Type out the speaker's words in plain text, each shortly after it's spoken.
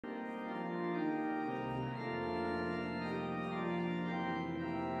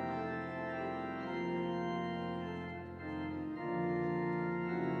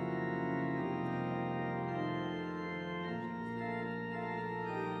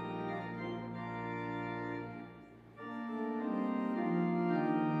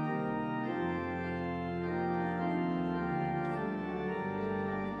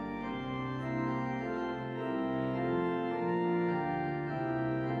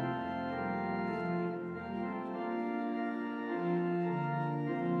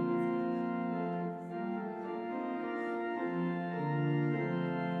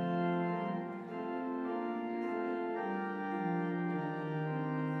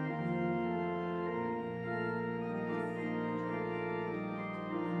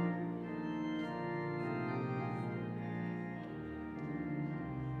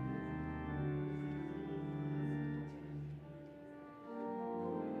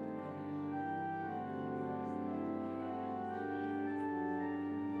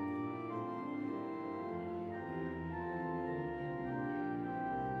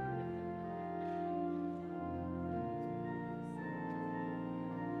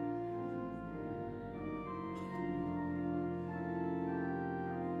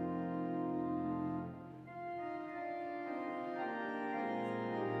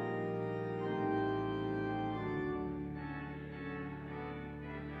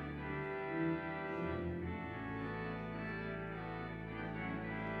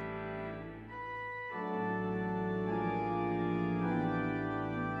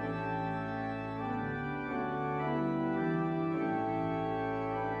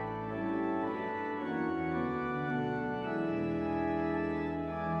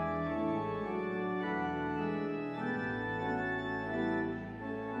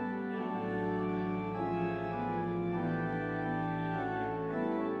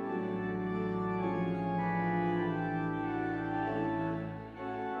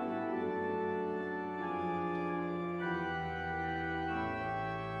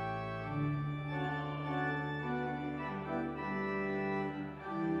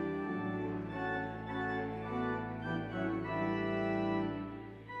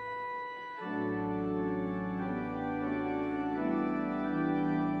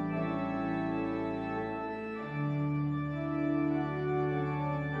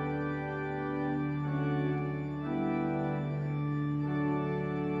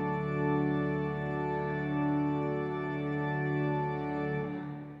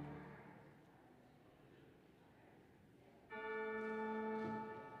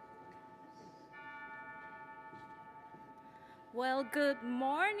Well, good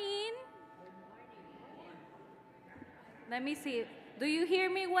morning. Let me see. Do you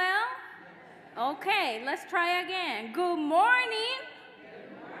hear me well? Okay, let's try again. Good morning.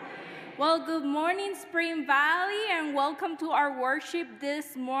 Well, good morning, Spring Valley, and welcome to our worship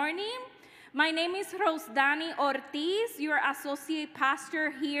this morning. My name is Rosdani Ortiz, your associate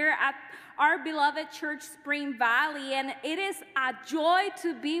pastor here at our beloved church, Spring Valley, and it is a joy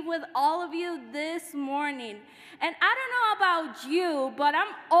to be with all of you this morning. And I don't know about you, but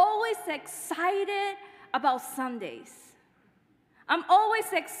I'm always excited about Sundays. I'm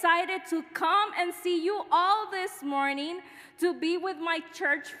always excited to come and see you all this morning, to be with my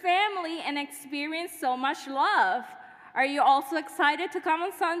church family and experience so much love. Are you also excited to come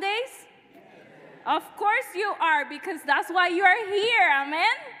on Sundays? Yes. Of course you are, because that's why you are here,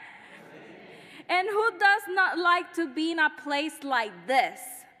 amen? And who does not like to be in a place like this?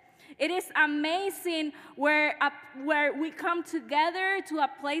 It is amazing where we come together to a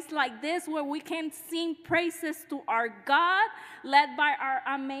place like this where we can sing praises to our God, led by our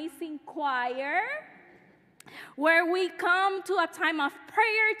amazing choir, where we come to a time of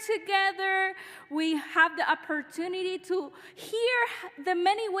prayer together. We have the opportunity to hear the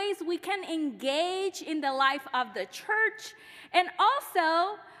many ways we can engage in the life of the church. And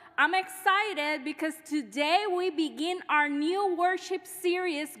also, I'm excited because today we begin our new worship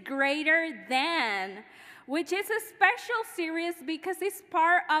series, Greater Than, which is a special series because it's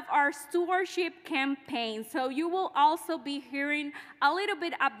part of our stewardship campaign. So you will also be hearing a little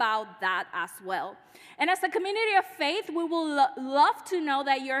bit about that as well. And as a community of faith, we will love to know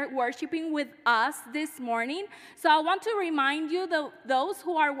that you're worshiping with us this morning. So I want to remind you, those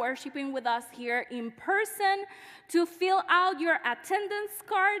who are worshiping with us here in person, to fill out your attendance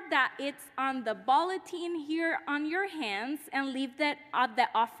card that it's on the bulletin here on your hands and leave that at the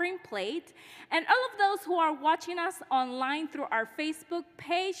offering plate. And all of those who are watching us online through our Facebook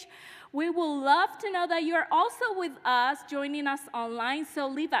page, we will love to know that you're also with us, joining us online. So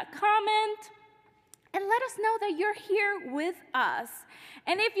leave a comment and let us know that you're here with us.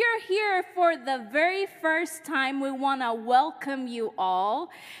 And if you're here for the very first time, we want to welcome you all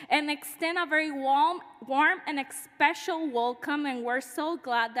and extend a very warm and special welcome. And we're so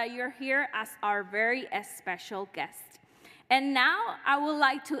glad that you're here as our very special guest. And now I would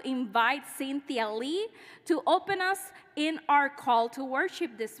like to invite Cynthia Lee to open us in our call to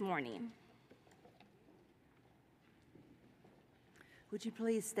worship this morning. Would you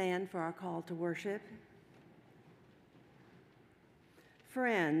please stand for our call to worship?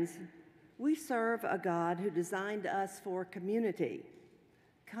 Friends, we serve a God who designed us for community.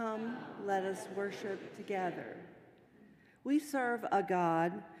 Come, let us worship together. We serve a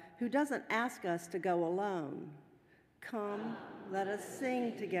God who doesn't ask us to go alone. Come, let us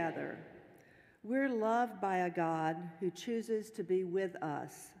sing together. We're loved by a God who chooses to be with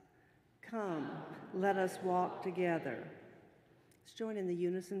us. Come, let us walk together. Let's join in the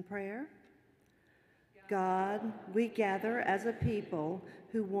unison prayer. God, we gather as a people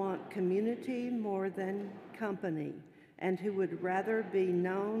who want community more than company, and who would rather be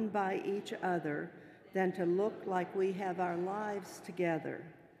known by each other than to look like we have our lives together.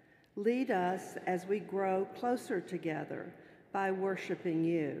 Lead us as we grow closer together by worshiping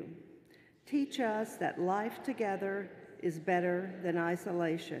you. Teach us that life together is better than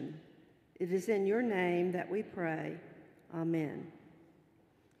isolation. It is in your name that we pray. Amen.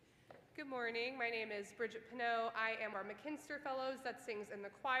 Good morning. My name is Bridget Pinot. I am our McKinster Fellows that sings in the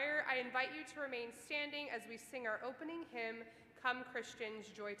choir. I invite you to remain standing as we sing our opening hymn, Come Christians,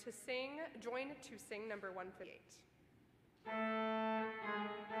 Join to Sing, number 158.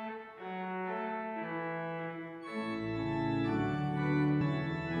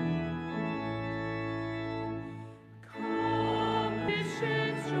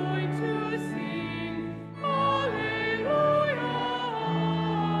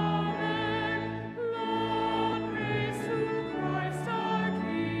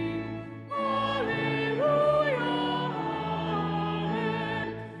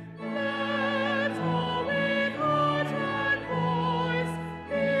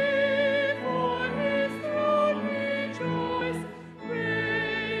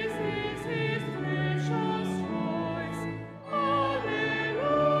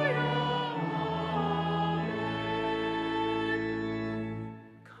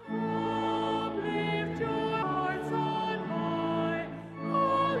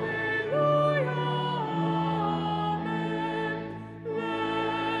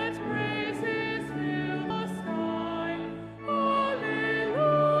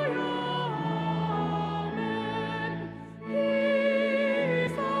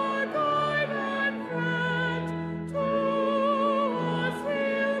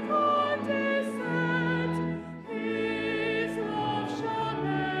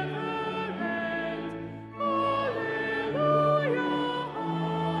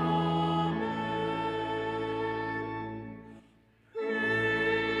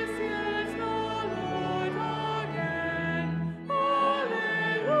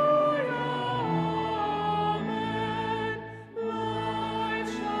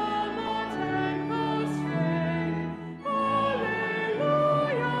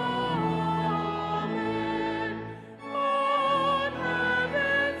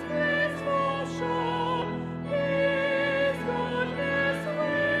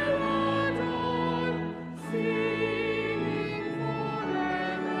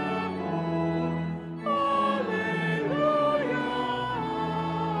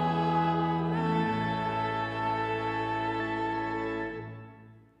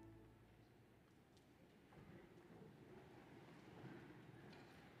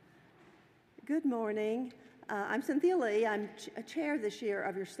 Good morning. I'm Cynthia Lee. I'm a chair this year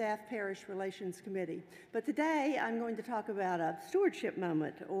of your Staff Parish Relations Committee. But today I'm going to talk about a stewardship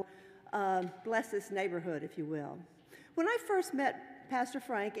moment, or bless this neighborhood, if you will. When I first met Pastor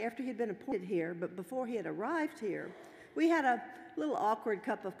Frank after he'd been appointed here, but before he had arrived here, we had a little awkward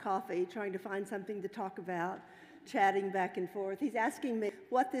cup of coffee trying to find something to talk about, chatting back and forth. He's asking me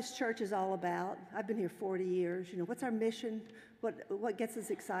what this church is all about. I've been here 40 years. You know, what's our mission? What gets us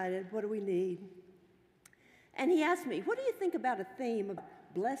excited? What do we need? And he asked me, what do you think about a theme of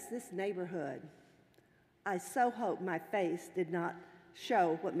bless this neighborhood? I so hope my face did not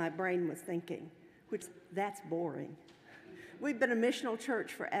show what my brain was thinking, which that's boring. We've been a missional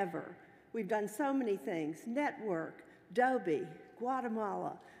church forever. We've done so many things, Network, Dobie,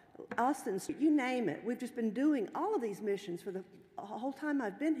 Guatemala, Austin, you name it. We've just been doing all of these missions for the whole time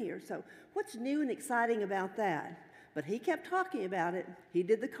I've been here. So what's new and exciting about that? But he kept talking about it. He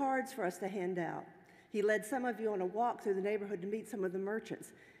did the cards for us to hand out. He led some of you on a walk through the neighborhood to meet some of the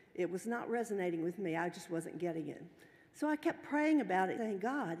merchants. It was not resonating with me. I just wasn't getting it. So I kept praying about it, saying,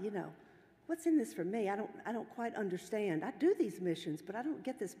 God, you know, what's in this for me? I don't quite understand. I do these missions, but I don't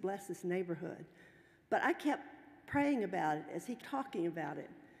get this bless this neighborhood. But I kept praying about it as he talking about it.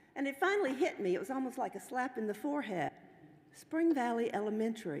 And it finally hit me. It was almost like a slap in the forehead. Spring Valley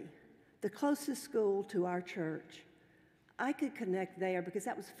Elementary, the closest school to our church. I could connect there because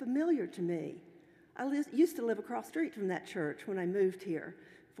that was familiar to me. I used to live across the street from that church when I moved here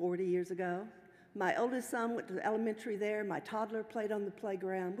 40 years ago. My oldest son went to elementary there. My toddler played on the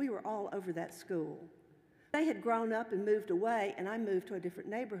playground. We were all over that school. They had grown up and moved away, and I moved to a different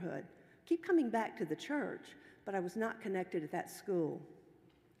neighborhood. Keep coming back to the church, but I was not connected at that school.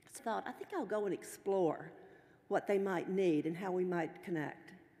 So I thought, I think I'll go and explore what they might need and how we might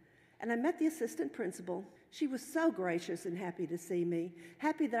connect. And I met the assistant principal. She was so gracious and happy to see me,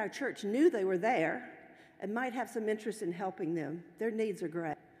 happy that our church knew they were there and might have some interest in helping them. Their needs are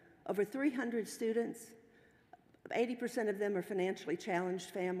great. Over 300 students, 80% of them are financially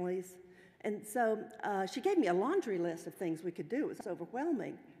challenged families. And so she gave me a laundry list of things we could do. It was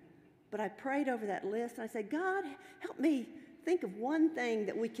overwhelming. But I prayed over that list, and I said, God, help me think of one thing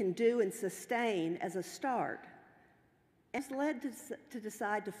that we can do and sustain as a start. And it's led to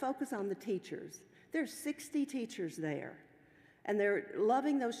decide to focus on the teachers. There's 60 teachers there, and they're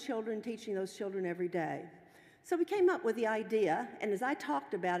loving those children, teaching those children every day. So we came up with the idea, and as I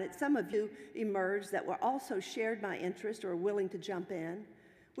talked about it, some of you emerged that were also shared my interest or were willing to jump in.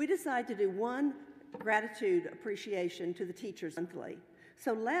 We decided to do one gratitude appreciation to the teachers monthly.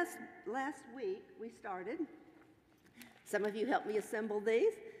 So last week we started. Some of you helped me assemble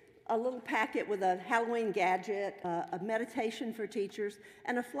these. A little packet with a Halloween gadget, a meditation for teachers,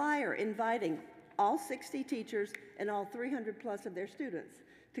 and a flyer inviting all 60 teachers and all 300 plus of their students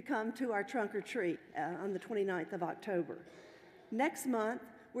to come to our trunk or treat on the 29th of October. Next month,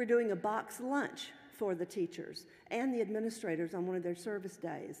 we're doing a box lunch for the teachers and the administrators on one of their service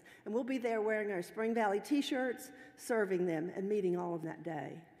days. And we'll be there wearing our Spring Valley t-shirts, serving them and meeting all of that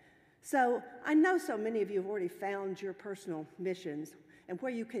day. So I know so many of you have already found your personal missions and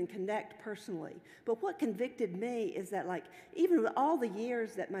where you can connect personally. But what convicted me is that, like, even with all the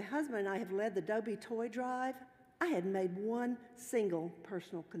years that my husband and I have led the Dobie Toy Drive, I had made one single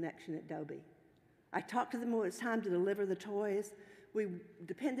personal connection at Dobie. I talked to them when it was time to deliver the toys. We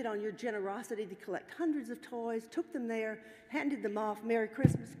depended on your generosity to collect hundreds of toys, took them there, handed them off, Merry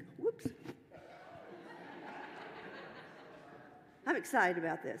Christmas. Whoops. I'm excited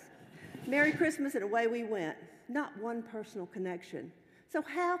about this. Merry Christmas, and away we went. Not one personal connection. So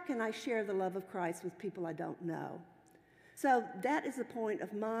how can I share the love of Christ with people I don't know? So that is the point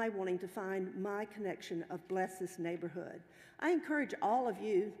of my wanting to find my connection of bless this neighborhood. I encourage all of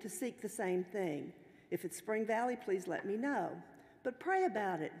you to seek the same thing. If it's Spring Valley, please let me know. But pray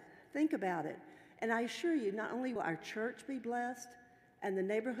about it, think about it, and I assure you, not only will our church be blessed and the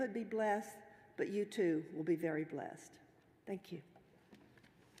neighborhood be blessed, but you too will be very blessed. Thank you.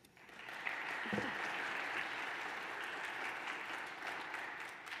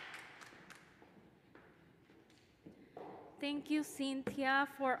 Thank you, Cynthia,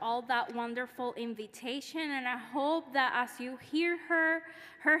 for all that wonderful invitation. And I hope that as you hear her,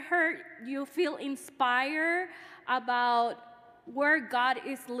 you feel inspired about where God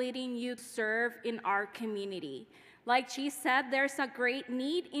is leading you to serve in our community. Like she said, there's a great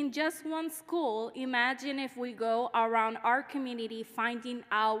need in just one school. Imagine if we go around our community finding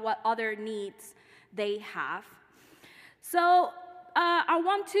out what other needs they have. So I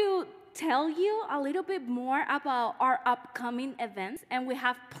want to tell you a little bit more about our upcoming events, and we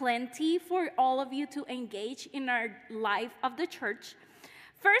have plenty for all of you to engage in our life of the church.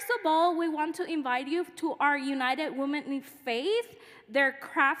 First of all, we want to invite you to our United Women in Faith, their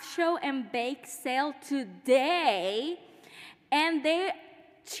craft show and bake sale today. And they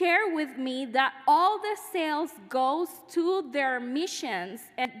share with me that all the sales goes to their missions,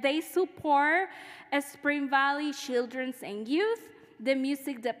 and they support Spring Valley Children's and Youth, the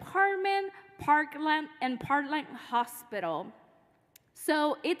music department, Parkland, and Parkland Hospital.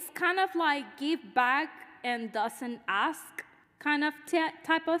 So it's kind of like give back and doesn't ask kind of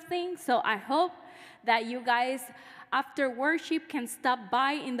type of thing. So I hope that you guys after worship can stop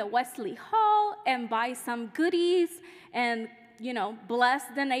by in the Wesley Hall and buy some goodies and, you know, bless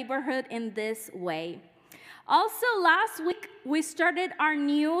the neighborhood in this way. Also, last week, we started our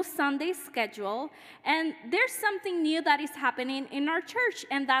new Sunday schedule, and there's something new that is happening in our church,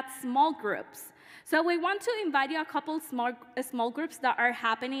 and that's small groups. So we want to invite you a couple small groups that are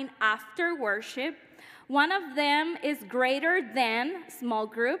happening after worship. One of them is Greater Than small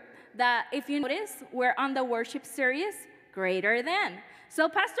group, that if you notice, we're on the worship series, Greater Than. So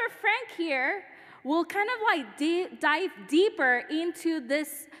Pastor Frank here will kind of like dive deeper into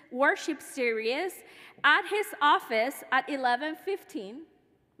this worship series at his office at 11:15,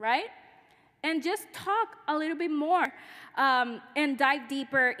 right? And just talk a little bit more and dive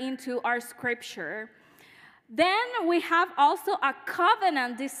deeper into our scripture. Then we have also a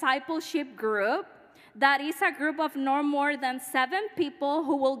covenant discipleship group that is a group of no more than 7 people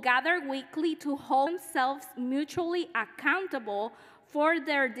who will gather weekly to hold themselves mutually accountable for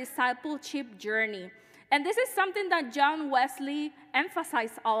their discipleship journey. And this is something that John Wesley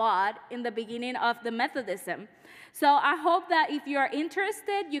emphasized a lot in the beginning of the Methodism. So I hope that if you are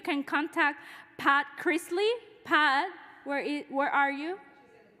interested, you can contact Pat Chrisley. Pat, where are you?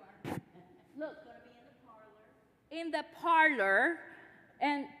 Look, gonna be in the parlor.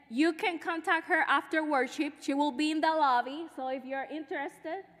 And you can contact her after worship. She will be in the lobby. So if you're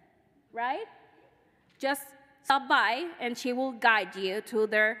interested, right? Just stop by and she will guide you to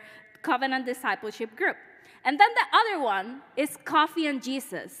their covenant discipleship group. And then the other one is Coffee and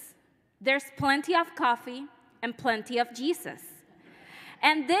Jesus. There's plenty of coffee and plenty of Jesus.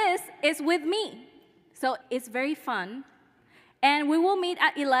 And this is with me. So it's very fun. And we will meet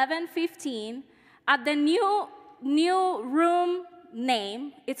at 11:15 at the new room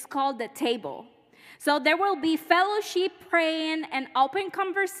name. It's called The Table. So there will be fellowship, praying, and open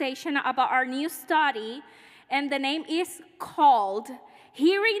conversation about our new study. And the name is called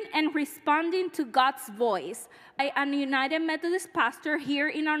Hearing and Responding to God's Voice by a United Methodist pastor here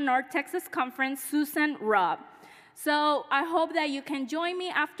in our North Texas conference, Susan Robb. So I hope that you can join me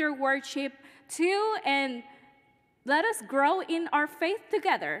after worship too, and let us grow in our faith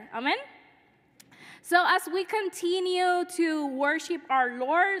together. Amen? So as we continue to worship our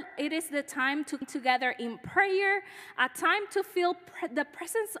Lord, it is the time to together in prayer, a time to feel the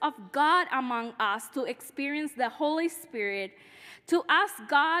presence of God among us, to experience the Holy Spirit, to ask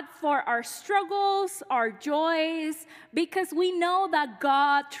God for our struggles, our joys, because we know that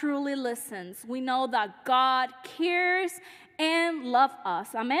God truly listens. We know that God cares and loves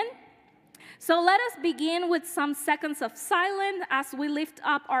us. Amen? So let us begin with some seconds of silence as we lift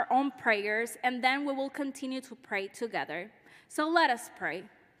up our own prayers, and then we will continue to pray together. So let us pray.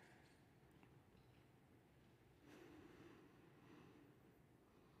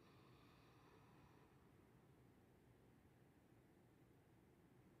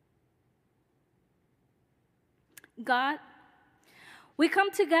 God, we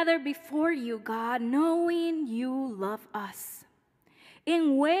come together before you, God, knowing you love us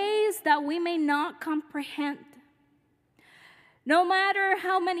in ways that we may not comprehend. No matter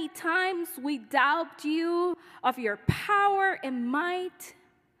how many times we doubt you of your power and might,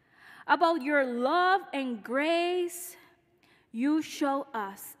 about your love and grace, you show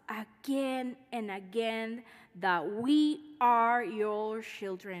us again and again that we are your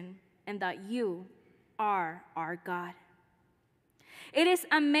children and that you are our God. It is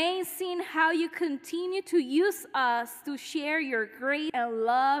amazing how you continue to use us to share your grace and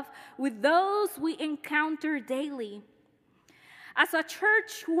love with those we encounter daily. As a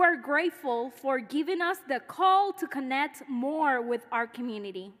church, we are grateful for giving us the call to connect more with our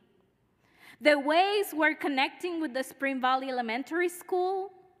community. The ways we're connecting with the Spring Valley Elementary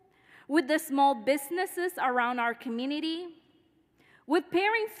School, with the small businesses around our community, with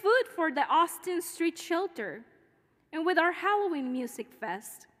preparing food for the Austin Street Shelter, and with our Halloween Music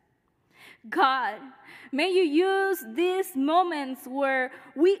Fest. God, may you use these moments where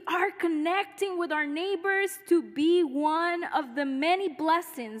we are connecting with our neighbors to be one of the many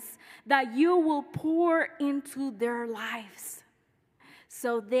blessings that you will pour into their lives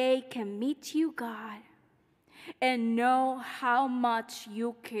so they can meet you, God, and know how much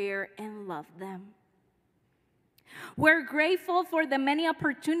you care and love them. We're grateful for the many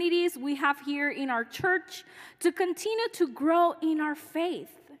opportunities we have here in our church to continue to grow in our faith.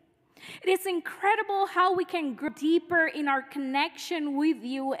 It is incredible how we can grow deeper in our connection with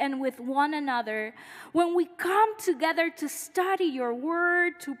you and with one another when we come together to study your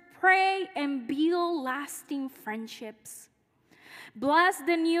word, to pray, and build lasting friendships. Bless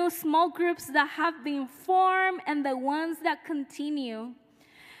the new small groups that have been formed and the ones that continue.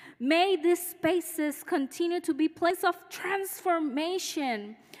 May these spaces continue to be places of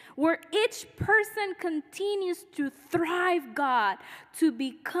transformation where each person continues to thrive, God, to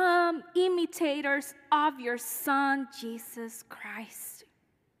become imitators of your Son, Jesus Christ.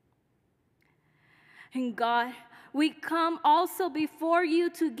 And God, we come also before you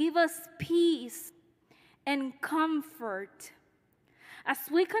to give us peace and comfort as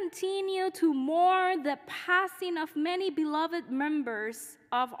we continue to mourn the passing of many beloved members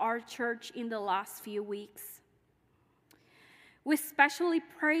of our church in the last few weeks. We especially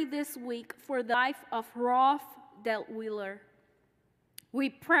pray this week for the life of Rolf Delwiller. We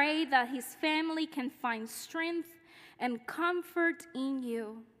pray that his family can find strength and comfort in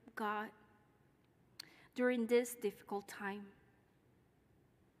you, God, during this difficult time.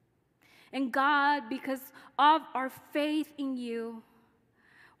 And God, because of our faith in you,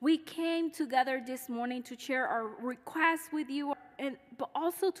 we came together this morning to share our requests with you, but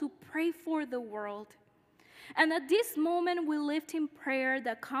also to pray for the world. And at this moment, we lift in prayer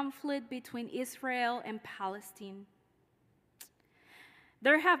the conflict between Israel and Palestine.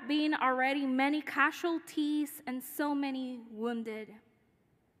 There have been already many casualties and so many wounded.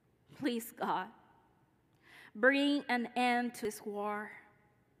 Please, God, bring an end to this war.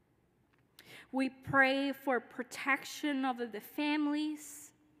 We pray for protection over the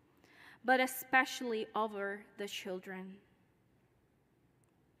families, but especially over the children.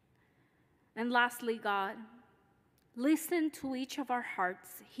 And lastly, God, listen to each of our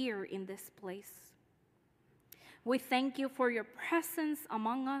hearts here in this place. We thank you for your presence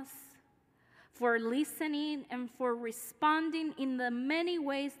among us, for listening and for responding in the many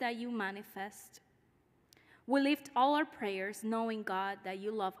ways that you manifest. We lift all our prayers knowing, God, that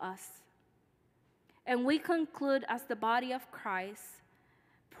you love us. And we conclude as the body of Christ,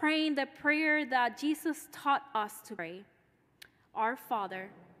 praying the prayer that Jesus taught us to pray. Our Father,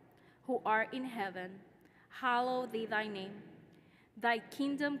 who art in heaven, hallowed be thy name. Thy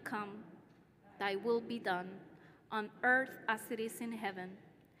kingdom come, thy will be done, on earth as it is in heaven.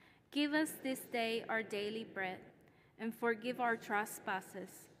 Give us this day our daily bread, and forgive our trespasses,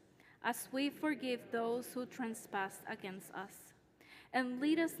 as we forgive those who trespass against us. And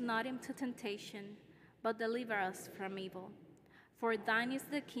lead us not into temptation, but deliver us from evil. For thine is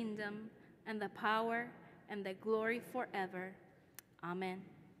the kingdom, and the power, and the glory forever. Amen.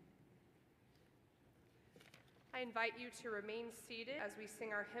 I invite you to remain seated as we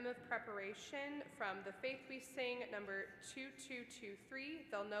sing our hymn of preparation from The Faith We Sing, number 2223,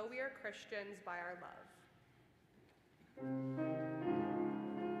 They'll Know We Are Christians by Our Love.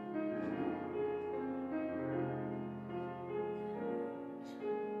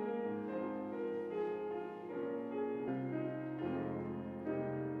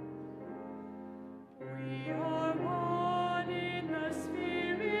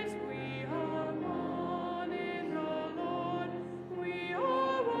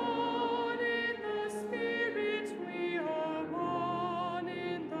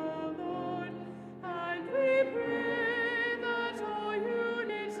 That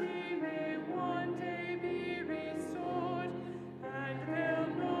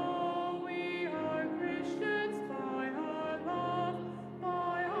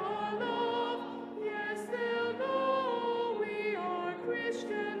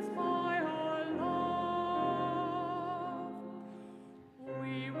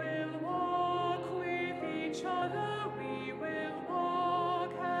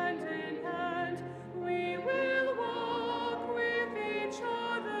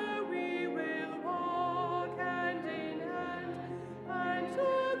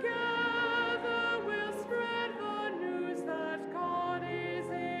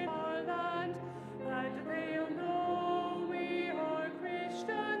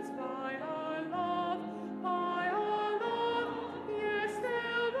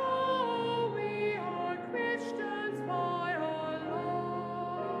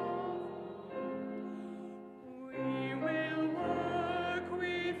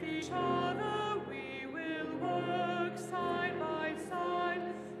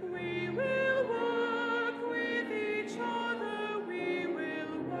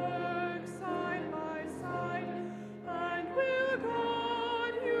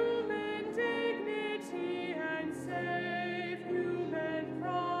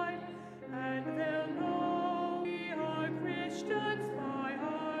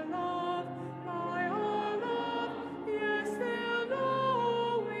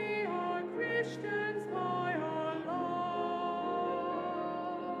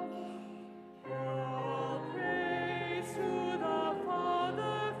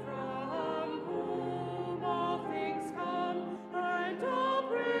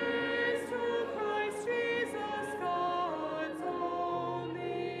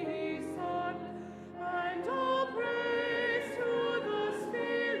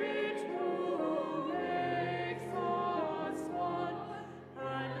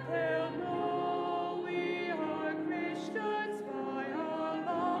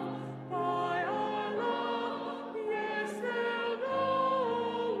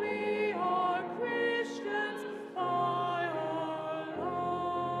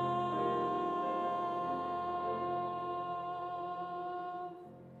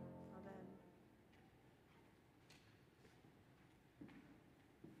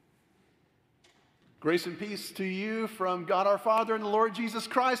Grace and peace to you from God our Father and the Lord Jesus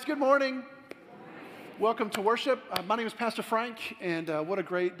Christ. Good morning. Welcome to worship. My name is Pastor Frank, and what a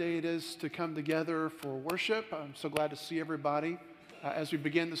great day it is to come together for worship. I'm so glad to see everybody as we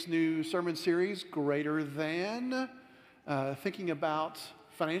begin this new sermon series, Greater Than, thinking about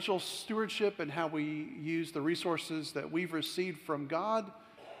financial stewardship and how we use the resources that we've received from God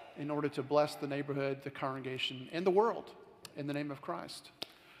in order to bless the neighborhood, the congregation, and the world in the name of Christ.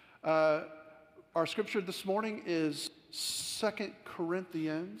 Our scripture this morning is 2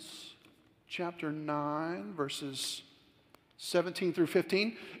 Corinthians chapter 9, verses 17 through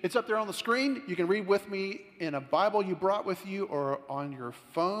 15. It's up there on the screen. You can read with me in a Bible you brought with you or on your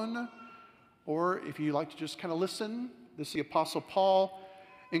phone. Or if you like to just kind of listen, this is the Apostle Paul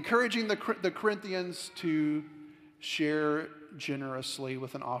encouraging the Corinthians to share generously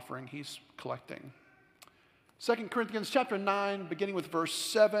with an offering he's collecting. 2 Corinthians chapter 9, beginning with verse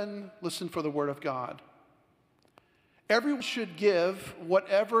 7, listen for the word of God. Everyone should give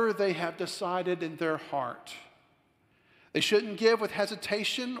whatever they have decided in their heart. They shouldn't give with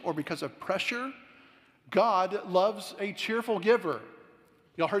hesitation or because of pressure. God loves a cheerful giver.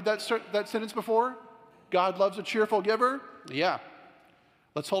 Y'all heard that sentence before? God loves a cheerful giver? Yeah.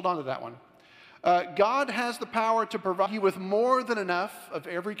 Let's hold on to that one. God has the power to provide you with more than enough of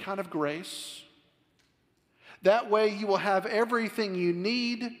every kind of grace. That way you will have everything you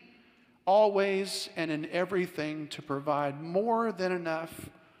need, always and in everything, to provide more than enough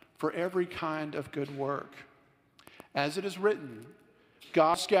for every kind of good work. As it is written,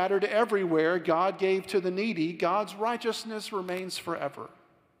 God scattered everywhere, God gave to the needy, God's righteousness remains forever.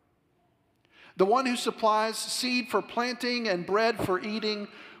 The one who supplies seed for planting and bread for eating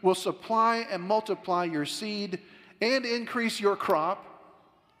will supply and multiply your seed and increase your crop,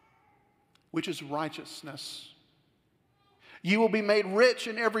 which is righteousness. You will be made rich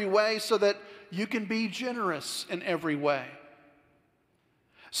in every way so that you can be generous in every way.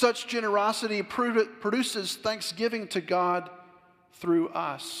 Such generosity produces thanksgiving to God through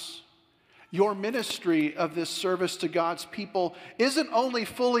us. Your ministry of this service to God's people isn't only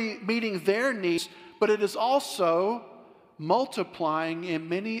fully meeting their needs, but it is also multiplying in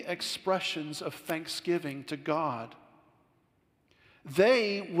many expressions of thanksgiving to God.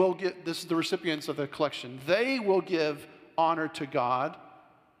 They will get, this is the recipients of the collection, they will give honor to God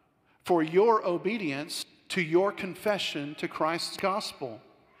for your obedience to your confession to Christ's gospel.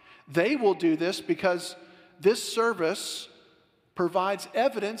 They will do this because this service provides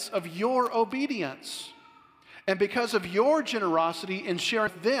evidence of your obedience and because of your generosity in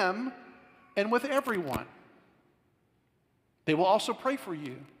sharing with them and with everyone. They will also pray for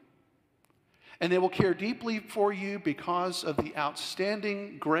you, and they will care deeply for you because of the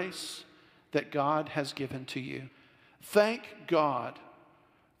outstanding grace that God has given to you. Thank God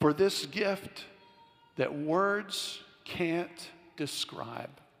for this gift that words can't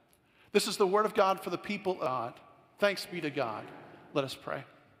describe. This is the word of God for the people of God. Thanks be to God. Let us pray.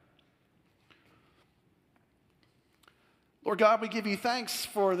 Lord God, we give you thanks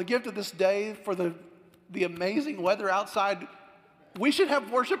for the gift of this day, for the amazing weather outside. We should have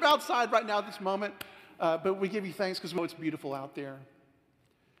worship outside right now at this moment, but we give you thanks because we know it's beautiful out there.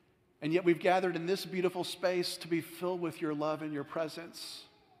 And yet we've gathered in this beautiful space to be filled with your love and your presence.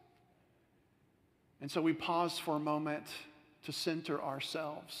 And so we pause for a moment to center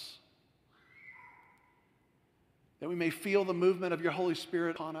ourselves, that we may feel the movement of your Holy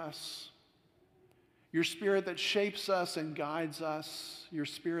Spirit upon us, your Spirit that shapes us and guides us, your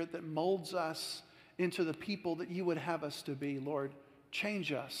Spirit that molds us into the people that you would have us to be. Lord,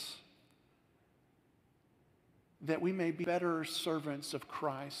 change us, that we may be better servants of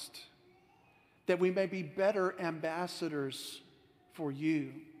Christ, that we may be better ambassadors for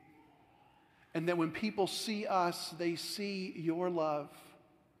you, and that when people see us, they see your love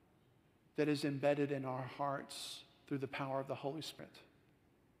that is embedded in our hearts through the power of the Holy Spirit.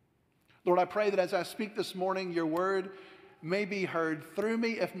 Lord, I pray that as I speak this morning, your word may be heard through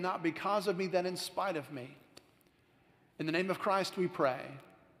me, if not because of me, then in spite of me. In the name of Christ we pray.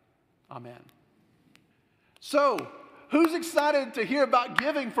 Amen. So, who's excited to hear about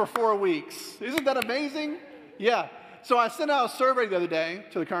giving for 4 weeks? Isn't that amazing? Yeah. So I sent out a survey the other day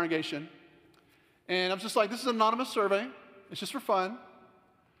to the congregation, and I was just like, this is an anonymous survey. It's just for fun.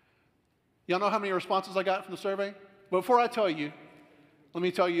 Y'all know how many responses I got from the survey? But before I tell you, let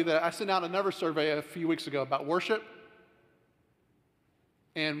me tell you that I sent out another survey a few weeks ago about worship,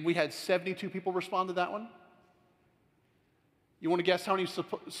 and we had 72 people respond to that one. You want to guess how many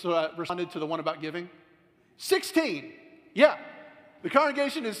responded to the one about giving? 16. Yeah. The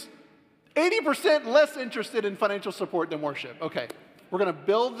congregation is 80% less interested in financial support than worship. Okay. We're going to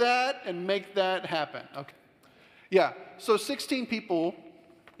build that and make that happen. Okay. Yeah, so 16 people,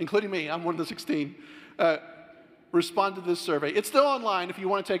 including me, I'm one of the 16, responded to this survey. It's still online. If you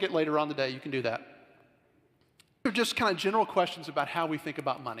want to take it later on the day, you can do that. They're just kind of general questions about how we think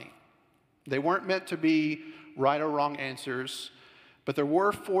about money. They weren't meant to be right or wrong answers, but there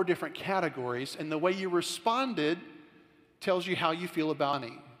were 4 different categories, and the way you responded tells you how you feel about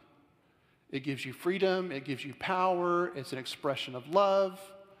money. It gives you freedom, it gives you power, it's an expression of love,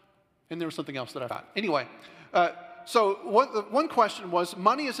 and there was something else that I got. Anyway, so one question was,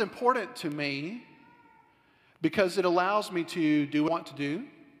 money is important to me because it allows me to do what I want to do,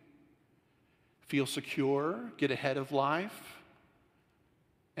 feel secure, get ahead of life,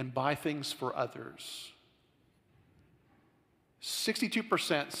 and buy things for others.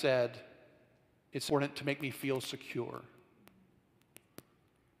 62% said it's important to make me feel secure.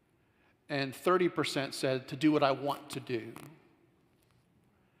 And 30% said to do what I want to do.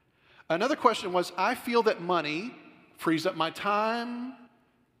 Another question was, I feel that money frees up my time,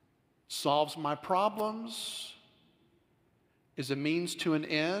 solves my problems, is a means to an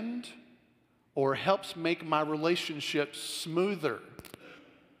end, or helps make my relationships smoother.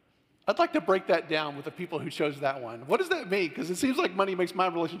 I'd like to break that down with the people who chose that one. What does that mean? Because it seems like money makes my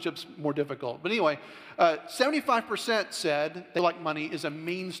relationships more difficult. But anyway, 75% said they like money is a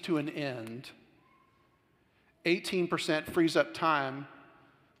means to an end. 18% frees up time.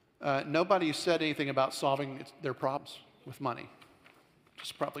 Nobody said anything about solving their problems with money, which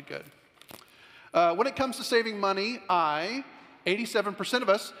is probably good. When it comes to saving money, 87% of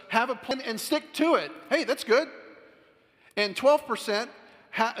us have a plan and stick to it. Hey, that's good. And 12%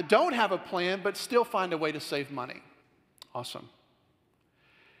 don't have a plan, but still find a way to save money. Awesome.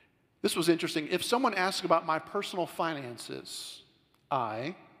 This was interesting. If someone asks about my personal finances,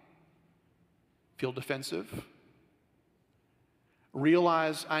 I feel defensive,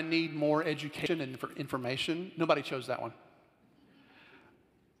 realize I need more education and information. Nobody chose that one.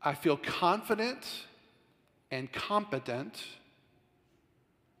 I feel confident and competent,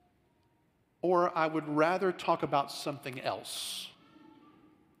 or I would rather talk about something else.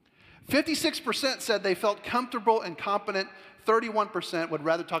 56% said they felt comfortable and competent. 31% would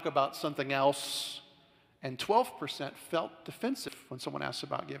rather talk about something else. And 12% felt defensive when someone asked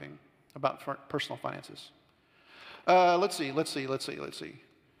about giving, about personal finances. Let's see.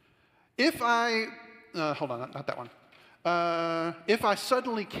 If I, hold on, not that one. If I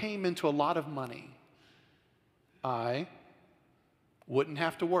suddenly came into a lot of money, I wouldn't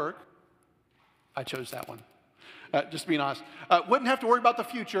have to work. I chose that one. Just being honest. Wouldn't have to worry about the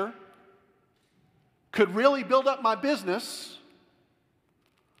future. Could really build up my business,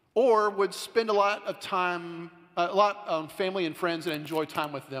 or would spend a lot on family and friends and enjoy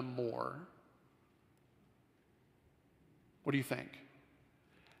time with them more. What do you think?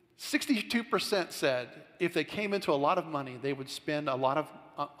 62% said if they came into a lot of money, they would spend a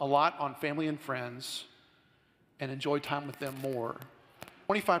lot on family and friends and enjoy time with them more.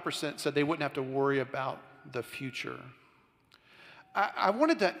 25% said they wouldn't have to worry about the future. I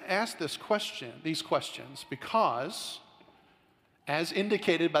wanted to ask these questions because, as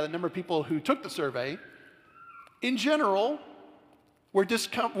indicated by the number of people who took the survey, in general, we're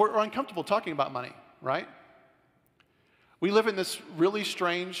uncomfortable talking about money, right? We live in this really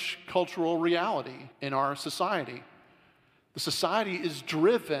strange cultural reality in our society. The society is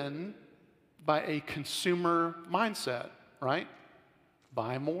driven by a consumer mindset, right?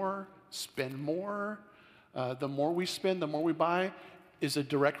 Buy more, spend more. The more we spend, the more we buy is a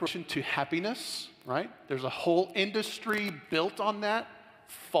direct relation to happiness, right? There's a whole industry built on that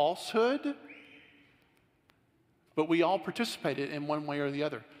falsehood, but we all participated in one way or the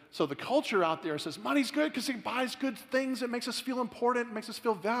other. So the culture out there says money's good because it buys good things. It makes us feel important. It makes us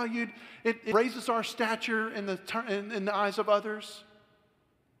feel valued. It raises our stature in the eyes of others.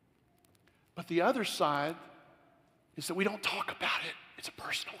 But the other side is that we don't talk about it. It's a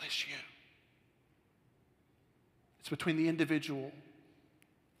personal issue. It's between the individual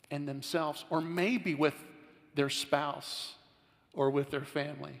and themselves, or maybe with their spouse or with their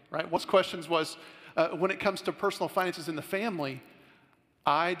family, right? One of the questions was, when it comes to personal finances in the family,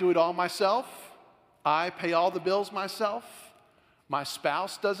 I do it all myself. I pay all the bills myself. My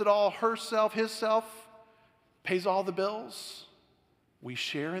spouse does it all herself, himself, pays all the bills. We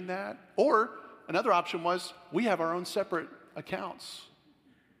share in that. Or another option was we have our own separate accounts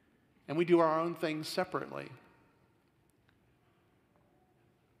and we do our own things separately.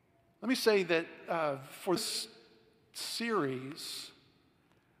 Let me say that for this series,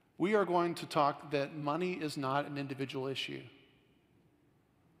 we are going to talk that money is not an individual issue.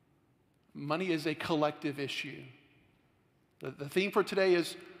 Money is a collective issue. The theme for today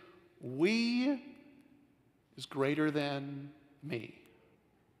is we is greater than me.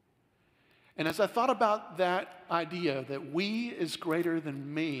 And as I thought about that idea, that we is greater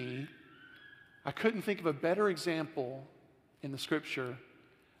than me, I couldn't think of a better example in the scripture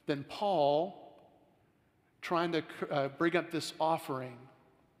than Paul trying to bring up this offering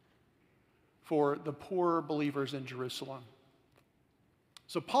for the poor believers in Jerusalem.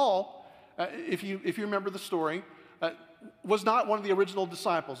 So Paul, if you remember the story, was not one of the original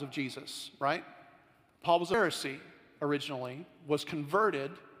disciples of Jesus, right? Paul was a Pharisee originally, was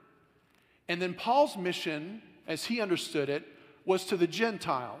converted, and then Paul's mission, as he understood it, was to the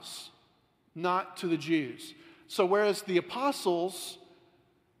Gentiles, not to the Jews. So whereas the apostles,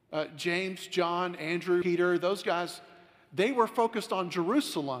 James, John, Andrew, Peter, those guys, they were focused on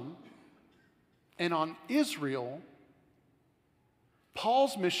Jerusalem and on Israel,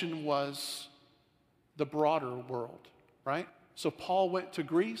 Paul's mission was the broader world, right? So Paul went to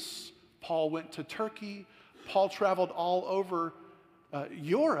Greece, Paul went to Turkey, Paul traveled all over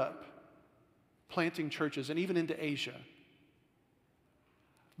Europe, planting churches, and even into Asia.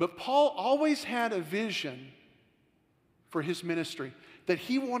 But Paul always had a vision for his ministry, that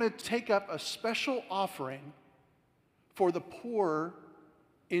he wanted to take up a special offering for the poor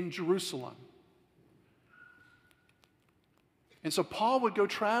in Jerusalem. And so Paul would go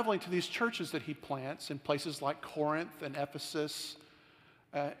traveling to these churches that he plants in places like Corinth and Ephesus,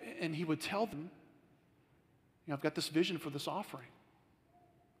 and he would tell them, I've got this vision for this offering.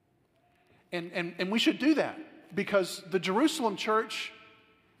 And we should do that because the Jerusalem church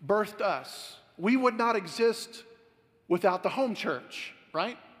birthed us. We would not exist without the home church,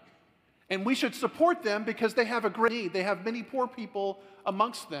 right? And we should support them because they have a great need. They have many poor people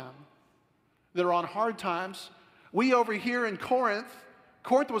amongst them that are on hard times. We over here in Corinth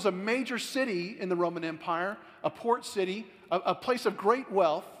was a major city in the Roman Empire, a port city, a place of great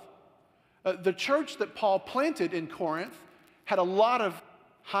wealth. The church that Paul planted in Corinth had a lot of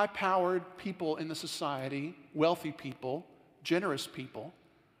high-powered people in the society, wealthy people, generous people.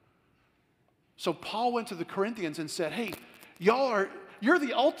 So Paul went to the Corinthians and said, hey, you're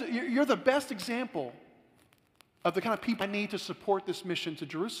the best example of the kind of people I need to support this mission to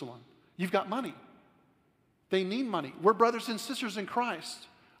Jerusalem. You've got money. They need money. We're brothers and sisters in Christ.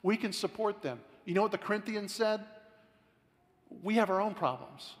 We can support them. You know what the Corinthians said? We have our own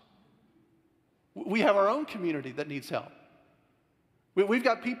problems. We have our own community that needs help. We've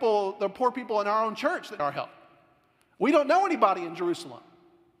got people, the poor people in our own church that need our help. We don't know anybody in Jerusalem.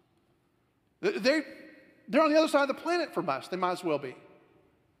 They're on the other side of the planet from us. They might as well be.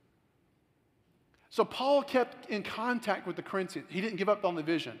 So Paul kept in contact with the Corinthians. He didn't give up on the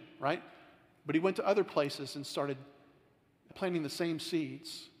vision, right? But he went to other places and started planting the same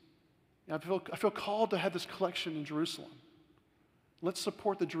seeds. And I feel called to have this collection in Jerusalem. Let's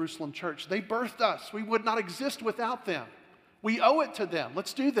support the Jerusalem church. They birthed us. We would not exist without them. We owe it to them.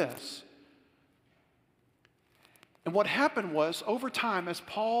 Let's do this. And what happened was, over time, as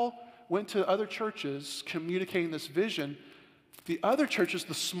Paul went to other churches communicating this vision, the other churches,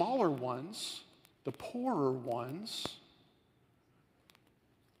 the smaller ones, the poorer ones,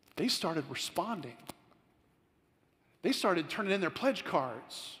 they started responding. They started turning in their pledge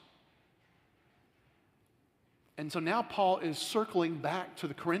cards. And so now Paul is circling back to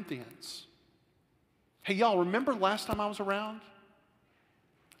the Corinthians. Hey, y'all, remember last time I was around?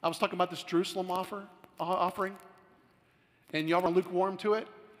 I was talking about this Jerusalem offering, and y'all were lukewarm to it.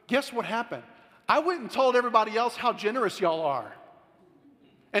 Guess what happened? I went and told everybody else how generous y'all are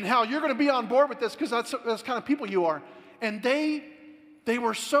and how you're going to be on board with this because that's the kind of people you are. And they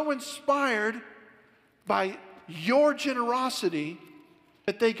were so inspired by your generosity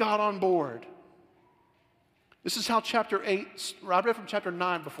that they got on board. This is how chapter 8, I read from chapter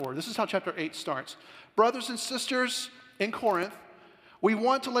 9 before. This is how chapter 8 starts. Brothers and sisters in Corinth, we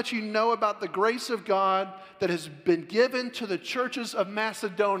want to let you know about the grace of God that has been given to the churches of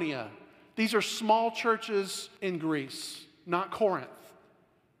Macedonia. These are small churches in Greece, not Corinth,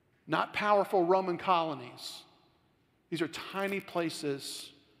 not powerful Roman colonies. These are tiny places.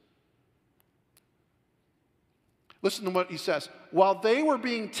 Listen to what he says. While they were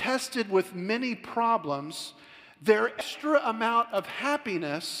being tested with many problems, their extra amount of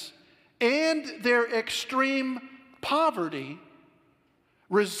happiness and their extreme poverty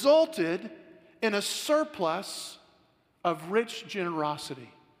resulted in a surplus of rich generosity.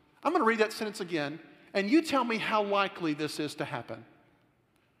 I'm going to read that sentence again, and you tell me how likely this is to happen.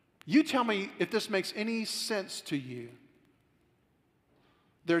 You tell me if this makes any sense to you.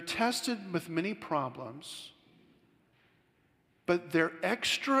 They're tested with many problems, but their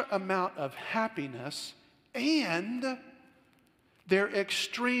extra amount of happiness and Their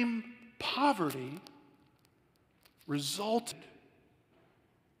extreme poverty resulted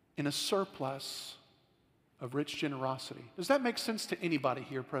in a surplus of rich generosity. Does that make sense to anybody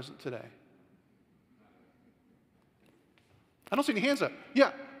here present today? I don't see any hands up.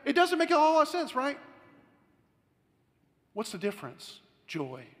 Yeah, it doesn't make a whole lot of sense, right? What's the difference?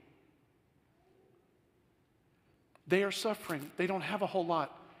 Joy. They are suffering. They don't have a whole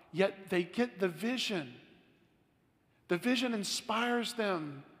lot, yet they get the vision. The vision inspires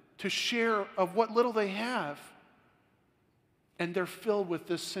them to share of what little they have, and they're filled with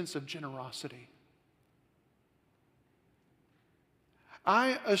this sense of generosity.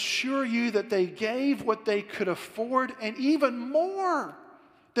 I assure you that they gave what they could afford and even more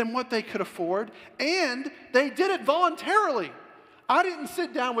than what they could afford, and they did it voluntarily. I didn't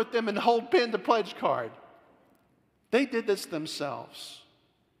sit down with them and hold pen to pledge card. They did this themselves.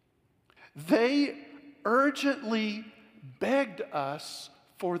 They urgently begged us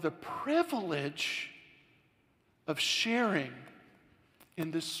for the privilege of sharing in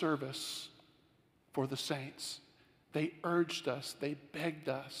this service for the saints. They urged us, they begged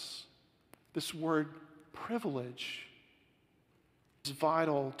us. This word privilege is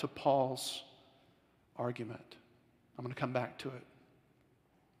vital to Paul's argument. I'm going to come back to it.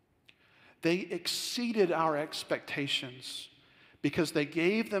 They exceeded our expectations because they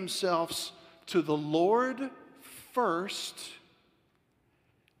gave themselves to the Lord first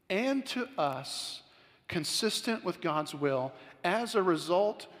and to us, consistent with God's will. As a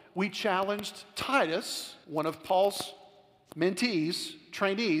result, we challenged Titus, one of Paul's mentees,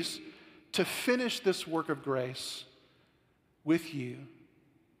 trainees, to finish this work of grace with you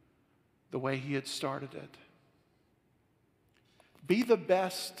the way he had started it. Be the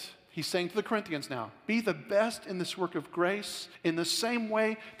best, he's saying to the Corinthians now, be the best in this work of grace in the same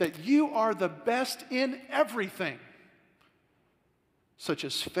way that you are the best in everything, such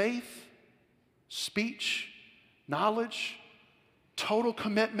as faith, speech, knowledge, total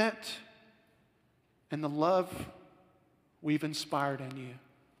commitment, and the love we've inspired in you.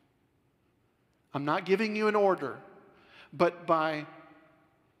 I'm not giving you an order, but by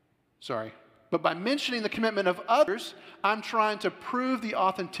mentioning the commitment of others, I'm trying to prove the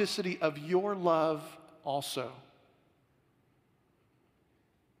authenticity of your love also.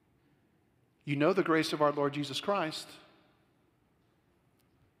 You know the grace of our Lord Jesus Christ.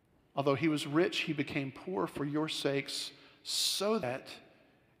 Although he was rich, he became poor for your sakes, so that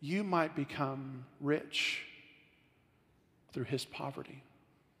you might become rich through his poverty.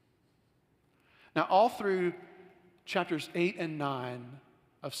 Now, all through chapters 8 and 9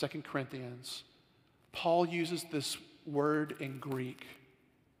 of 2 Corinthians, Paul uses this word in Greek,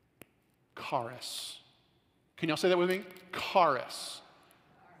 charis. Can y'all say that with me? Charis.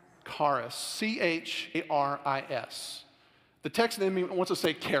 Charis. C-H-A-R-I-S. The text in me wants to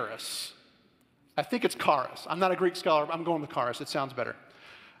say charis. I think it's charis. I'm not a Greek scholar. I'm going with charis. It sounds better.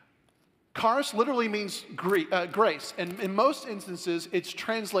 Charis literally means grace, and in most instances, it's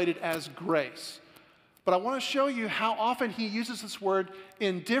translated as grace. But I want to show you how often he uses this word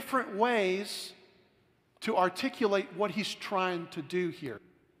in different ways to articulate what he's trying to do here,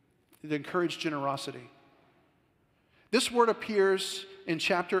 to encourage generosity. This word appears in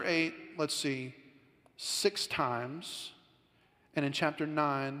chapter 8, 6 times, and in chapter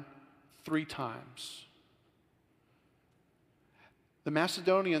 9, 3 times. The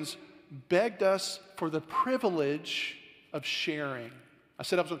Macedonians begged us for the privilege of sharing. I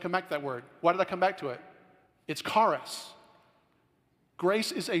said I was going to come back to that word. Why did I come back to it? It's charis.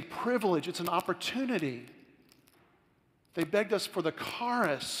 Grace is a privilege. It's an opportunity. They begged us for the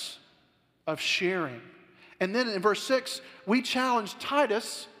charis of sharing. And then in verse 6, we challenged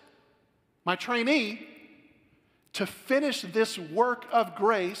Titus, my trainee, to finish this work of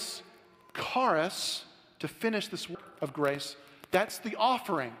grace, charis, to finish this work of grace. That's the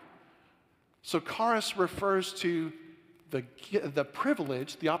offering. So charis refers to the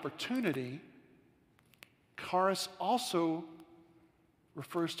privilege, the opportunity. Charis also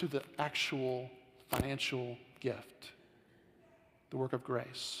refers to the actual financial gift, the work of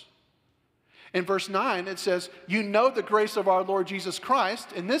grace. In verse 9, it says, you know the grace of our Lord Jesus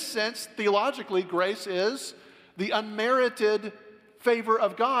Christ. In this sense, theologically, grace is the unmerited favor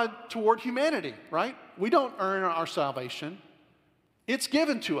of God toward humanity, right? We don't earn our salvation. It's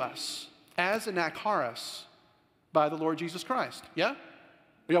given to us as an charis by the Lord Jesus Christ. Yeah?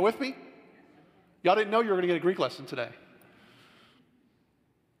 Are y'all with me? Y'all didn't know you were going to get a Greek lesson today.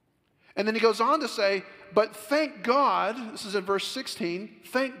 And then he goes on to say, but thank God, this is in verse 16,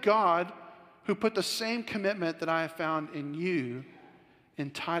 thank God who put the same commitment that I have found in you in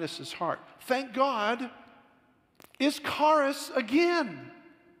Titus's heart. Thank God is charis again.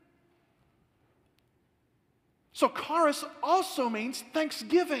 So charis also means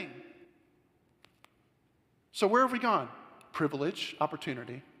thanksgiving. So where have we gone? Privilege,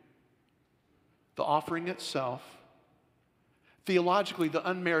 opportunity, the offering itself, theologically, the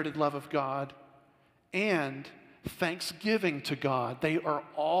unmerited love of God, and thanksgiving to God. They are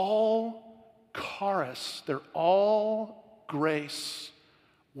all charis. They're all grace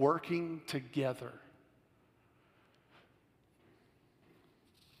working together.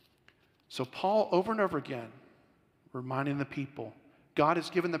 So Paul, over and over again, reminding the people, God has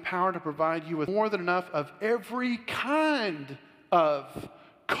given the power to provide you with more than enough of every kind of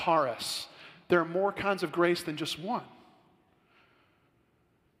charis. There are more kinds of grace than just one.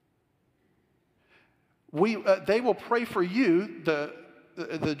 They will pray for you,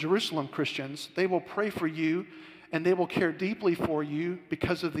 the Jerusalem Christians. They will pray for you, and they will care deeply for you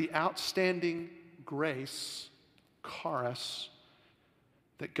because of the outstanding grace, charis,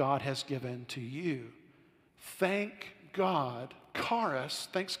 that God has given to you. Thank God, charis,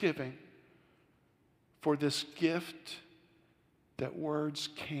 thanksgiving, for this gift that words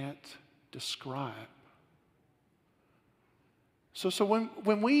can't describe. So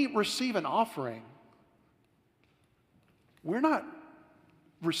when we receive an offering, we're not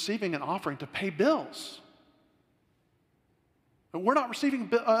receiving an offering to pay bills. We're not receiving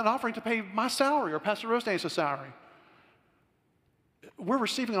an offering to pay my salary or Pastor Rosedan's salary. We're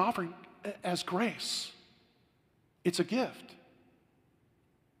receiving an offering as grace. It's a gift.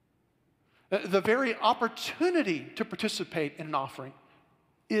 The very opportunity to participate in an offering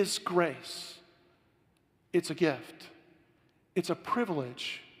is grace. It's a gift. It's a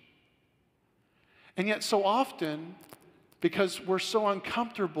privilege. And yet so often, because we're so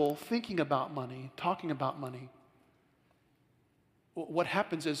uncomfortable thinking about money, talking about money, what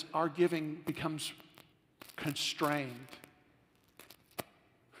happens is our giving becomes constrained.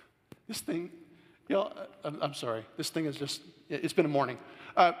 This thing, I'm sorry. This thing is just, it's been a morning.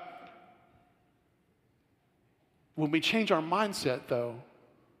 When we change our mindset, though,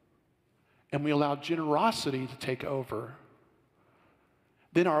 and we allow generosity to take over,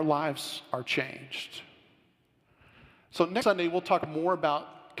 then our lives are changed. So next Sunday, we'll talk more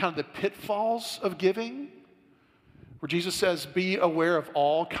about kind of the pitfalls of giving, where Jesus says, be aware of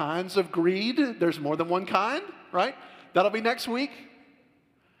all kinds of greed. There's more than one kind, right? That'll be next week.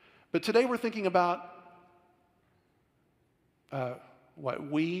 But today we're thinking about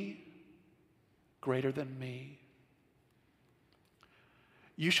we greater than me.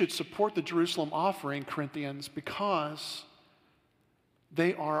 You should support the Jerusalem offering, Corinthians, because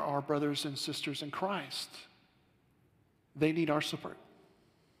they are our brothers and sisters in Christ. They need our support.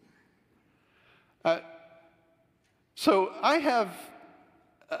 So I have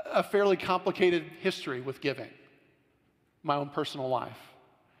a fairly complicated history with giving, my own personal life.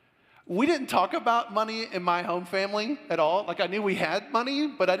 We didn't talk about money in my home family at all. Like, I knew we had money,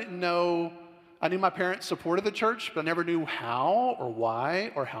 but I didn't know. I knew my parents supported the church, but I never knew how or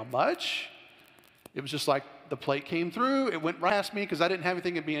why or how much. It was just like the plate came through. It went right past me because I didn't have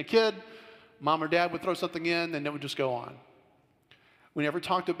anything of being a kid. Mom or dad would throw something in, and it would just go on. We never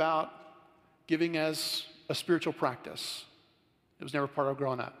talked about giving as a spiritual practice. It was never part of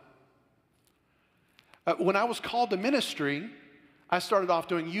growing up. When I was called to ministry, I started off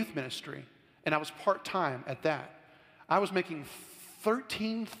doing youth ministry, and I was part-time at that. I was making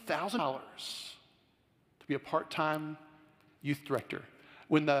 $13,000 to be a part-time youth director.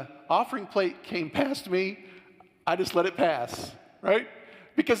 When the offering plate came past me, I just let it pass, right?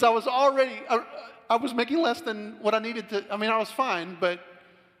 Because I was already, I was making less than what I needed to. I mean, I was fine, but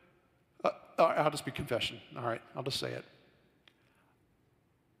I'll just be confession. All right, I'll just say it.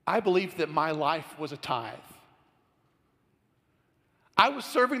 I believed that my life was a tithe. I was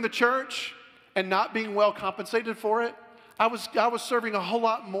serving the church and not being well compensated for it. I was serving a whole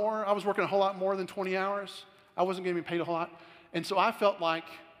lot more. I was working a whole lot more than 20 hours. I wasn't getting paid a whole lot. And so I felt like,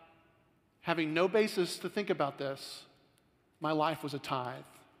 having no basis to think about this, my life was a tithe.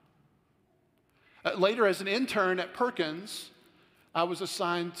 Later, as an intern at Perkins, I was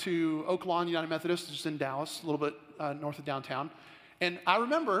assigned to Oak Lawn United Methodist, just in Dallas, a little bit north of downtown. And I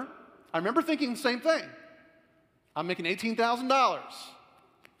remember thinking the same thing. I'm making $18,000.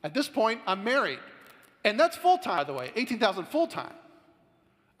 At this point, I'm married. And that's full-time, by the way, $18,000 full-time.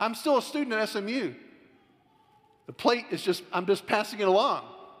 I'm still a student at SMU. The plate is just, I'm just passing it along.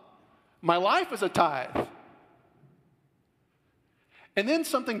 My life is a tithe. And then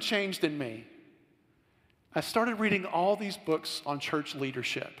something changed in me. I started reading all these books on church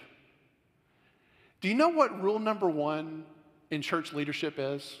leadership. Do you know what rule number 1 in church leadership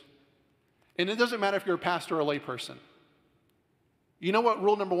is? And it doesn't matter if you're a pastor or a layperson. You know what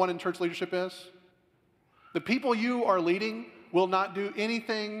rule number one in church leadership is? The people you are leading will not do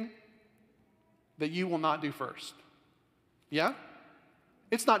anything that you will not do first. Yeah?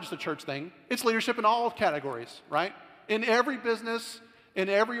 It's not just a church thing. It's leadership in all categories, right? In every business, in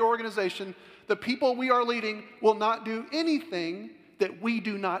every organization, the people we are leading will not do anything that we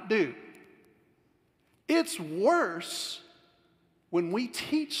do not do. It's worse when we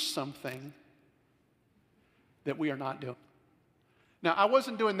teach something that we are not doing. Now, I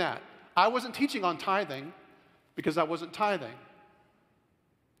wasn't doing that. I wasn't teaching on tithing because I wasn't tithing.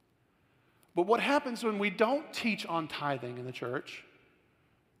 But what happens when we don't teach on tithing in the church?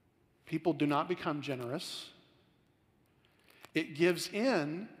 People do not become generous. It gives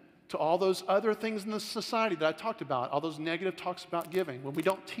in to all those other things in the society that I talked about, all those negative talks about giving. When we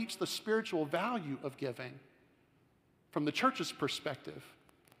don't teach the spiritual value of giving from the church's perspective,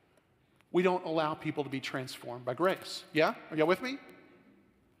 we don't allow people to be transformed by grace. Yeah? Are y'all with me?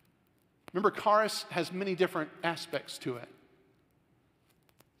 Remember, Charis has many different aspects to it.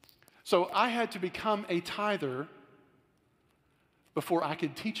 So I had to become a tither before I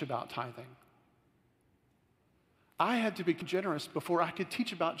could teach about tithing. I had to be generous before I could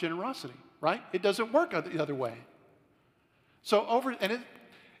teach about generosity, right? It doesn't work the other way. So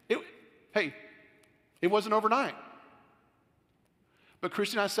it wasn't overnight. But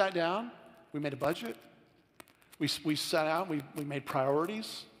Christy and I sat down, we made a budget, we sat out, we made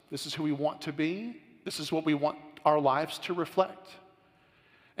priorities. This is who we want to be. This is what we want our lives to reflect.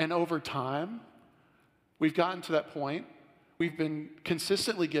 And over time, we've gotten to that point. We've been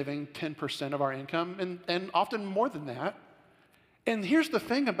consistently giving 10% of our income, and often more than that. And here's the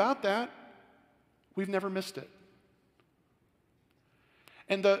thing about that, we've never missed it.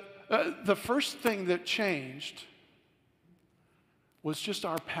 And the first thing that changed was just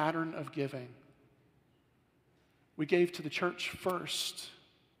our pattern of giving. We gave to the church first.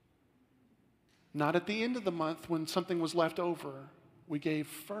 Not at the end of the month when something was left over. We gave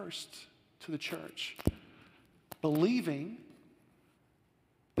first to the church, believing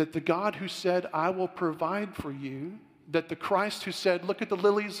that the God who said, I will provide for you, that the Christ who said, look at the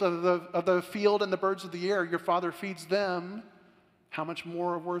lilies of the field and the birds of the air, your Father feeds them, how much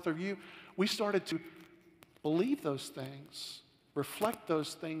more worth are you? We started to believe those things, reflect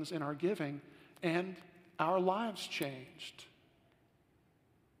those things in our giving, and our lives changed.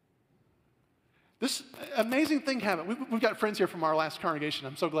 This amazing thing happened. We've got friends here from our last congregation.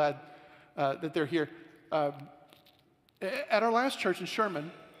 I'm so glad that they're here. At our last church in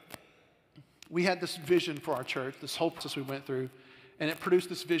Sherman, we had this vision for our church, this whole process we went through, and it produced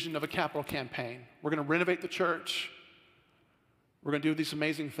this vision of a capital campaign. We're going to renovate the church. We're going to do these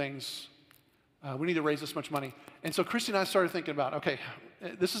amazing things. We need to raise this much money. And so Christy and I started thinking about, okay,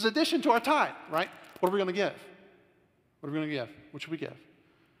 this is addition to our tithe, right? What are we going to give? What are we going to give? What should we give?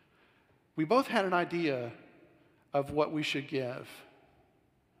 We both had an idea of what we should give.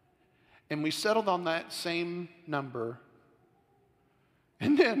 And we settled on that same number.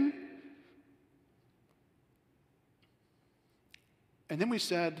 And then we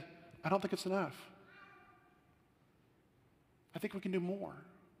said, I don't think it's enough. I think we can do more.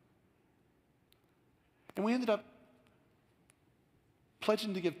 And we ended up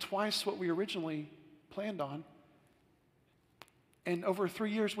pledging to give twice what we originally planned on. And over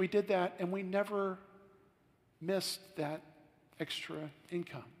 3 years, we did that, and we never missed that extra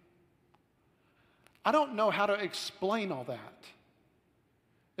income. I don't know how to explain all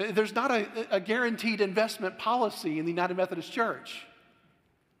that. There's not a guaranteed investment policy in the United Methodist Church.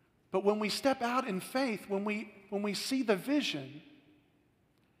 But when we step out in faith, when we see the vision,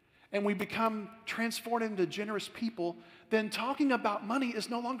 and we become transformed into generous people, then talking about money is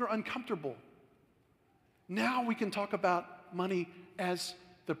no longer uncomfortable. Now we can talk about money as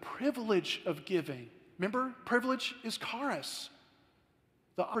the privilege of giving. Remember, privilege is charis.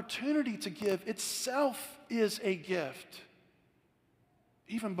 The opportunity to give itself is a gift,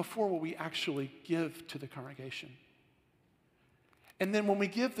 even before what we actually give to the congregation. And then when we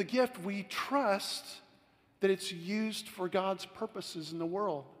give the gift, we trust that it's used for God's purposes in the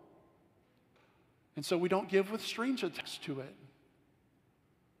world. And so we don't give with strings attached to it.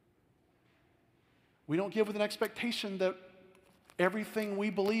 We don't give with an expectation that everything we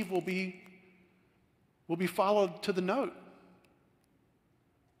believe will be followed to the note.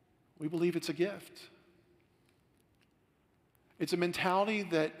 We believe it's a gift. It's a mentality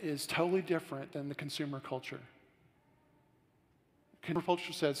that is totally different than the consumer culture. Consumer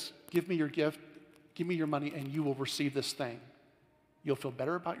culture says, give me your gift, give me your money, and you will receive this thing. You'll feel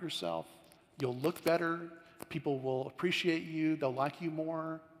better about yourself. You'll look better. People will appreciate you. They'll like you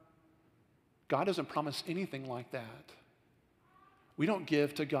more. God doesn't promise anything like that. We don't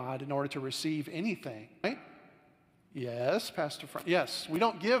give to God in order to receive anything, right? Yes, Pastor Frank. Yes, we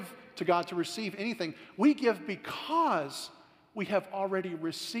don't give to God to receive anything. We give because we have already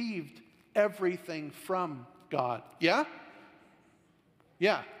received everything from God. Yeah?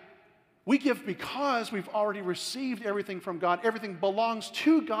 Yeah. We give because we've already received everything from God. Everything belongs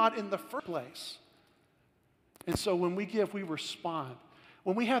to God in the first place. And so when we give, we respond.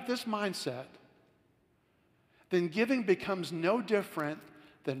 When we have this mindset, then giving becomes no different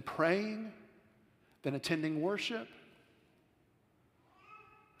than praying, than attending worship,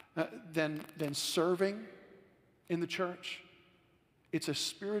 than serving in the church. It's a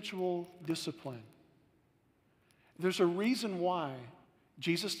spiritual discipline. There's a reason why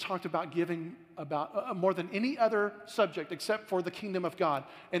Jesus talked about giving about more than any other subject except for the kingdom of God.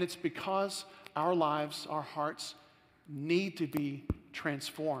 And it's because our lives, our hearts need to be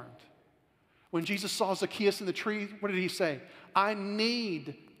transformed. When Jesus saw Zacchaeus in the tree, what did he say? I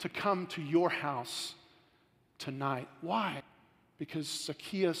need to come to your house tonight. Why? Because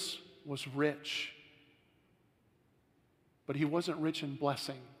Zacchaeus was rich. But he wasn't rich in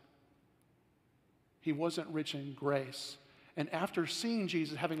blessing. He wasn't rich in grace. And after seeing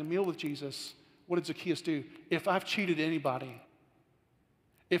Jesus, having a meal with Jesus, what did Zacchaeus do? If I've cheated anybody,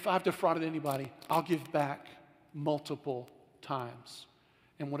 if I've defrauded anybody, I'll give back multiple times.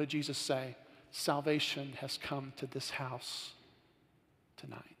 And what did Jesus say? Salvation has come to this house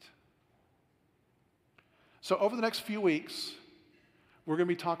tonight. So over the next few weeks, we're going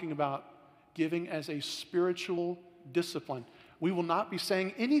to be talking about giving as a spiritual discipline. We will not be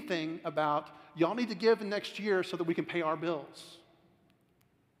saying anything about, y'all need to give next year so that we can pay our bills.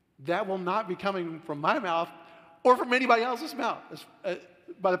 That will not be coming from my mouth or from anybody else's mouth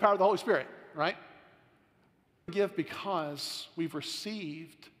by the power of the Holy Spirit, right? We give because we've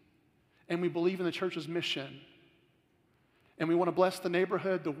received and we believe in the church's mission. And we want to bless the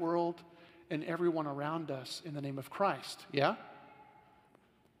neighborhood, the world, and everyone around us in the name of Christ. Yeah?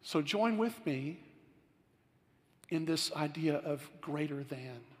 So join with me in this idea of greater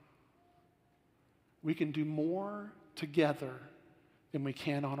than. We can do more together than we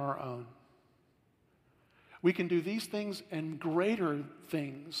can on our own. We can do these things and greater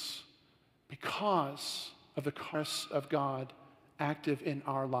things because of the grace of God active in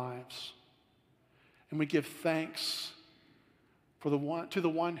our lives. And we give thanks to the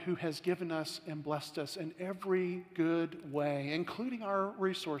one who has given us and blessed us in every good way, including our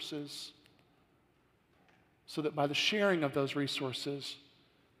resources, so that by the sharing of those resources,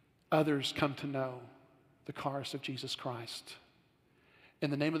 others come to know the charis of Jesus Christ.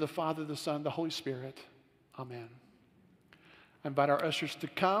 In the name of the Father, the Son, the Holy Spirit, amen. I invite our ushers to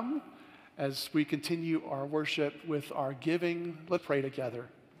come as we continue our worship with our giving. Let's pray together.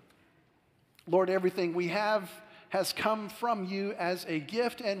 Lord, everything we have has come from you as a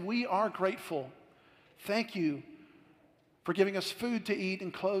gift, and we are grateful. Thank you for giving us food to eat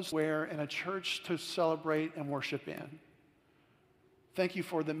and clothes to wear and a church to celebrate and worship in. Thank you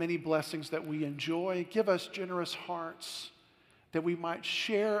for the many blessings that we enjoy. Give us generous hearts that we might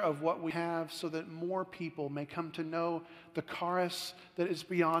share of what we have so that more people may come to know the charis that is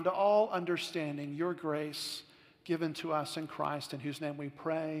beyond all understanding, your grace given to us in Christ, in whose name we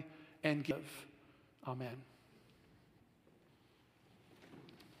pray and give. Amen.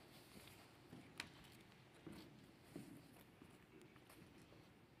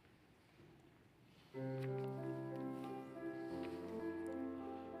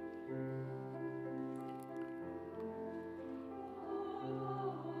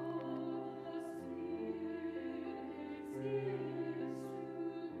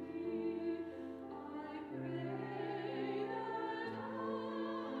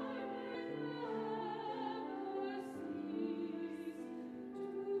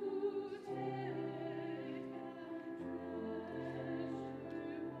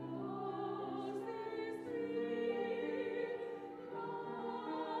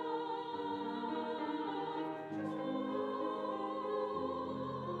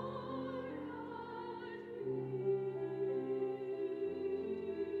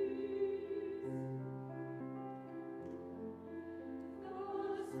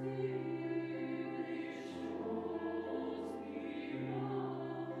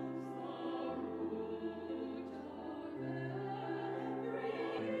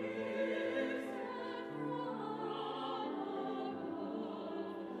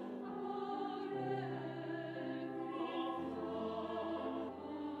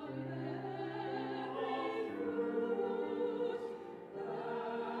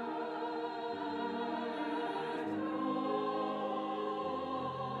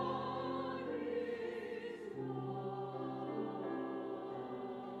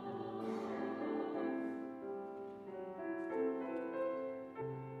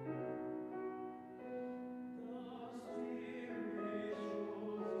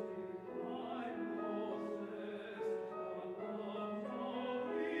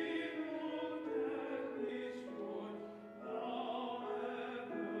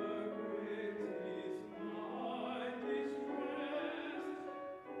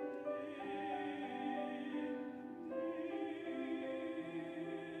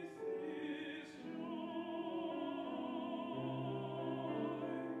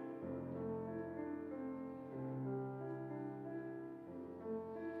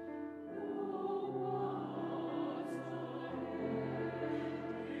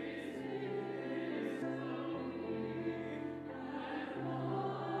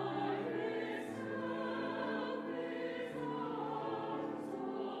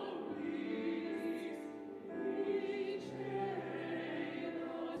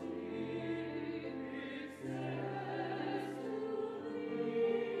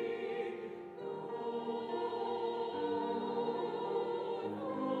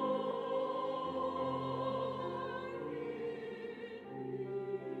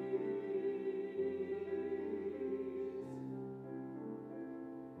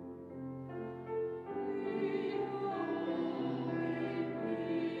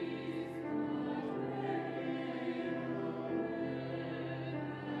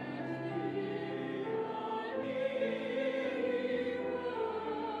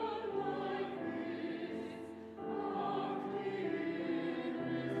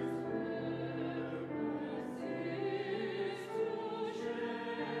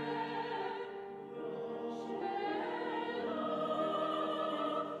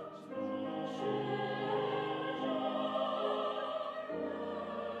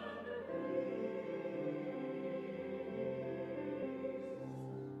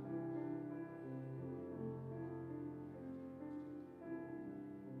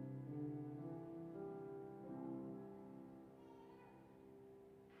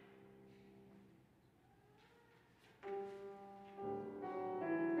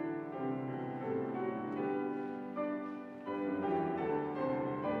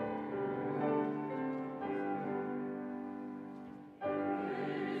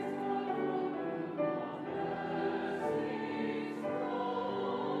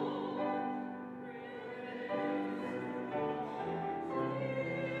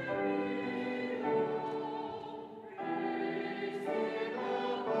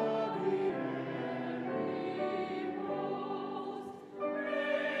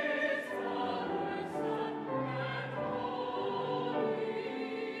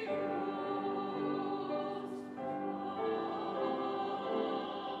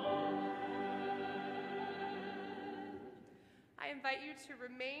 I invite you to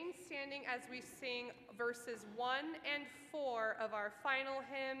remain standing as we sing verses 1 and 4 of our final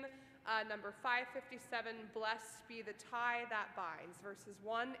hymn, number 557, Blessed Be the Tie That Binds, verses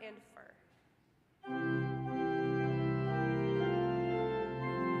 1 and 4.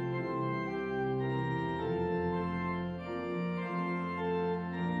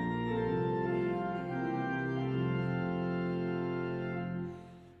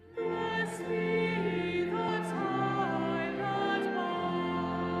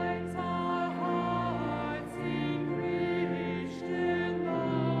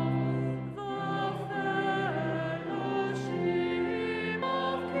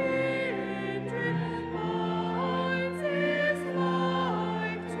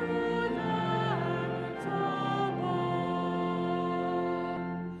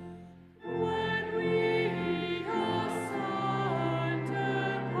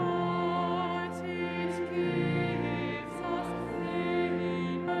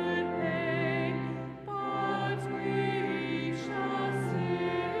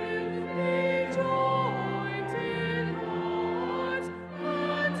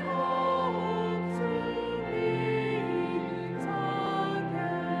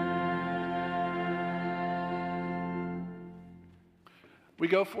 We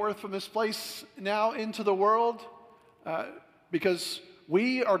go forth from this place now into the world because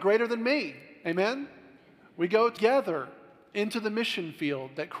we are greater than me. Amen? We go together into the mission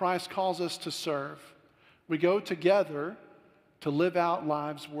field that Christ calls us to serve. We go together to live out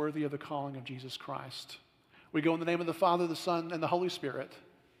lives worthy of the calling of Jesus Christ. We go in the name of the Father, the Son, and the Holy Spirit.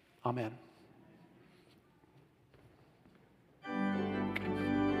 Amen.